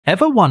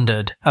Ever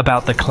wondered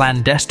about the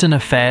clandestine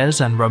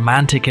affairs and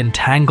romantic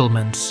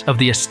entanglements of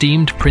the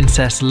esteemed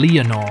Princess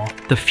Leonor,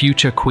 the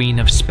future Queen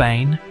of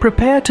Spain?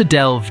 Prepare to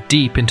delve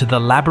deep into the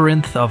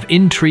labyrinth of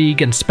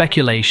intrigue and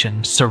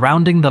speculation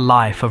surrounding the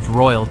life of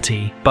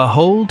royalty.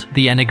 Behold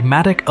the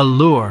enigmatic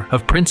allure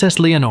of Princess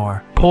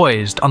Leonor,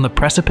 poised on the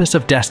precipice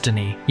of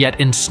destiny,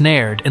 yet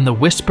ensnared in the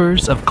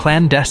whispers of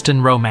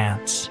clandestine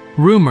romance.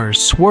 Rumors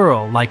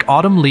swirl like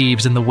autumn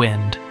leaves in the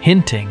wind,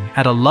 hinting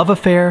at a love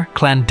affair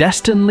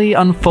clandestinely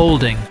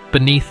unfolding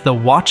beneath the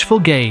watchful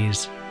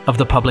gaze of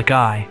the public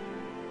eye.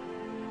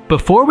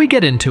 Before we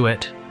get into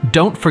it,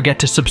 don't forget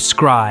to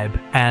subscribe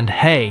and,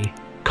 hey,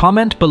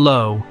 comment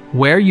below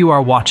where you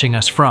are watching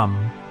us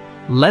from.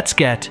 Let's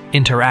get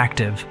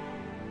interactive.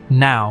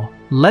 Now,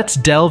 let's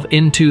delve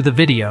into the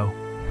video.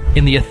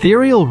 In the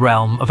ethereal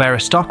realm of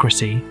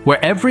aristocracy,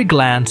 where every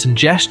glance and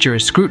gesture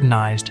is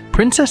scrutinized,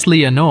 Princess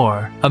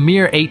Leonor, a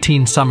mere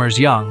 18 summers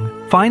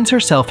young, finds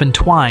herself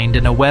entwined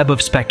in a web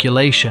of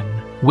speculation.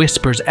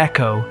 Whispers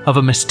echo of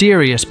a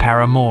mysterious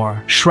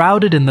paramour,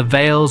 shrouded in the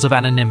veils of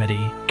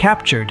anonymity,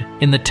 captured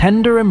in the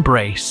tender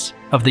embrace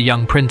of the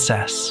young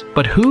princess.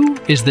 But who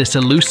is this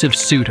elusive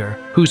suitor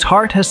whose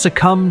heart has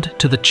succumbed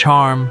to the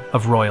charm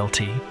of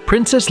royalty?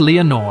 Princess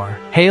Leonor,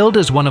 hailed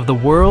as one of the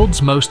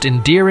world's most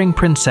endearing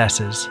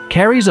princesses,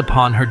 carries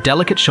upon her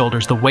delicate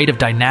shoulders the weight of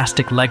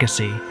dynastic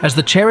legacy. As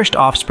the cherished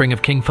offspring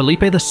of King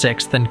Felipe VI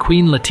and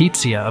Queen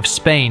Letizia of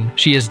Spain,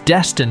 she is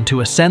destined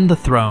to ascend the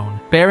throne,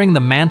 bearing the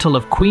mantle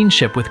of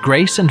queenship with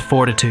grace and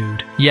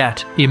fortitude.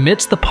 Yet,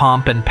 amidst the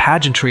pomp and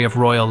pageantry of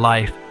royal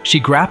life, she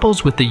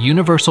grapples with the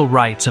universal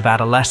rights of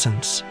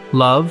adolescence,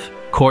 love,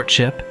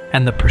 courtship,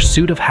 and the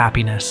pursuit of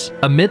happiness.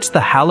 Amidst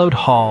the hallowed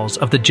halls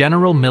of the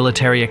General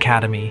Military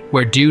Academy,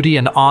 where duty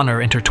and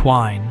honor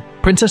intertwine,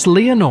 Princess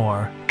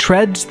Leonor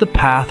treads the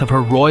path of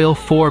her royal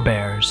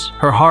forebears,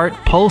 her heart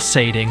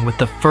pulsating with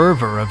the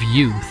fervor of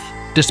youth.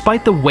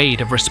 Despite the weight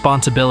of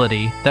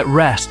responsibility that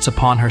rests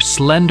upon her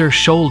slender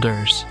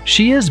shoulders,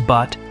 she is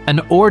but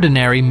an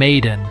ordinary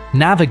maiden,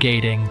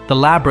 navigating the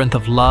labyrinth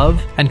of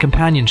love and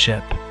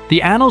companionship.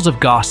 The annals of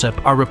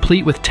gossip are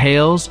replete with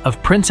tales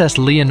of Princess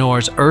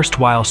Leonor's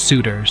erstwhile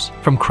suitors,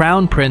 from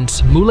Crown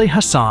Prince Moulay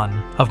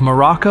Hassan of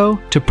Morocco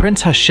to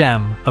Prince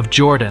Hashem of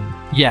Jordan.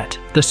 Yet,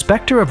 the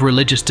specter of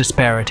religious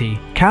disparity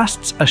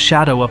casts a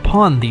shadow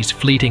upon these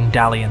fleeting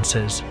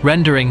dalliances,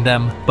 rendering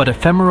them but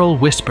ephemeral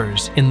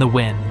whispers in the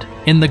wind.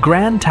 In the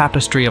grand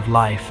tapestry of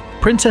life,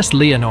 Princess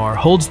Leonor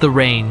holds the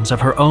reins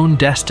of her own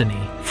destiny,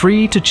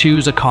 free to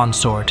choose a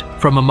consort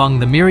from among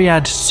the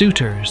myriad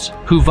suitors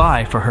who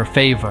vie for her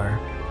favor.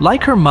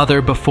 Like her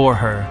mother before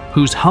her,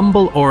 whose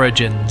humble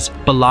origins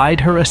belied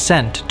her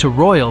ascent to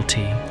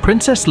royalty,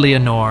 Princess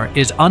Leonor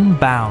is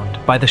unbound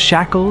by the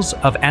shackles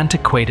of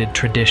antiquated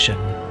tradition.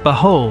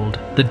 Behold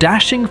the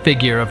dashing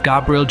figure of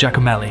Gabriel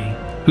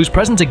Giacomelli, whose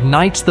presence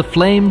ignites the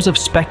flames of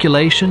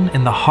speculation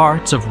in the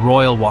hearts of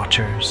royal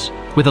watchers.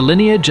 With a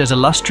lineage as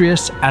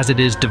illustrious as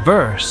it is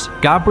diverse,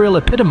 Gabriel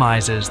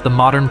epitomizes the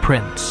modern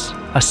prince,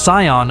 a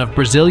scion of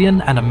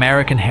Brazilian and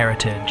American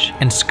heritage,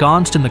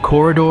 ensconced in the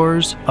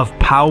corridors of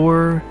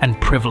power and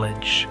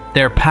privilege.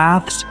 Their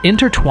paths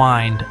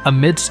intertwined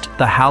amidst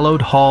the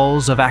hallowed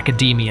halls of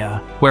academia,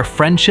 where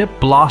friendship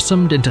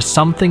blossomed into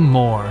something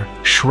more,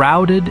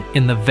 shrouded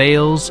in the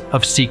veils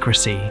of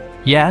secrecy.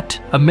 Yet,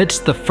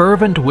 amidst the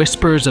fervent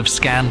whispers of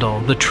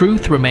scandal, the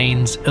truth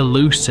remains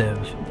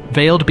elusive,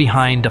 veiled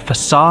behind a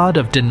facade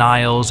of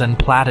denials and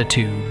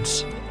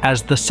platitudes.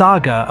 As the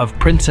saga of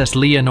Princess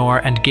Leonor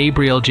and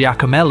Gabriel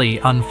Giacomelli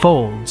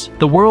unfolds,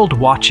 the world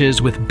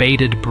watches with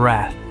bated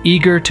breath,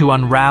 eager to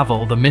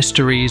unravel the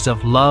mysteries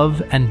of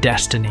love and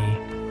destiny.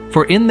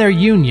 For in their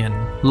union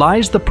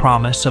lies the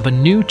promise of a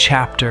new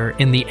chapter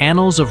in the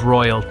annals of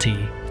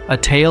royalty, a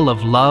tale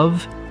of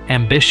love,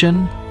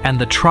 ambition, and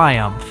the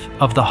triumph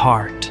of the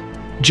heart.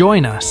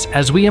 Join us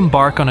as we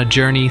embark on a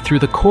journey through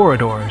the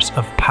corridors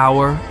of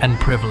power and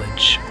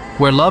privilege,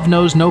 where love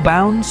knows no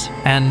bounds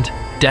and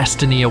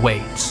destiny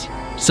awaits.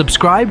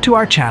 Subscribe to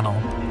our channel,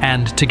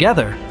 and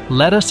together,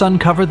 let us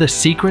uncover the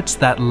secrets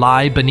that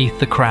lie beneath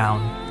the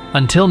crown.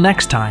 Until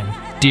next time,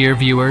 dear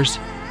viewers,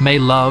 may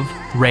love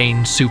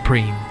reign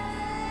supreme.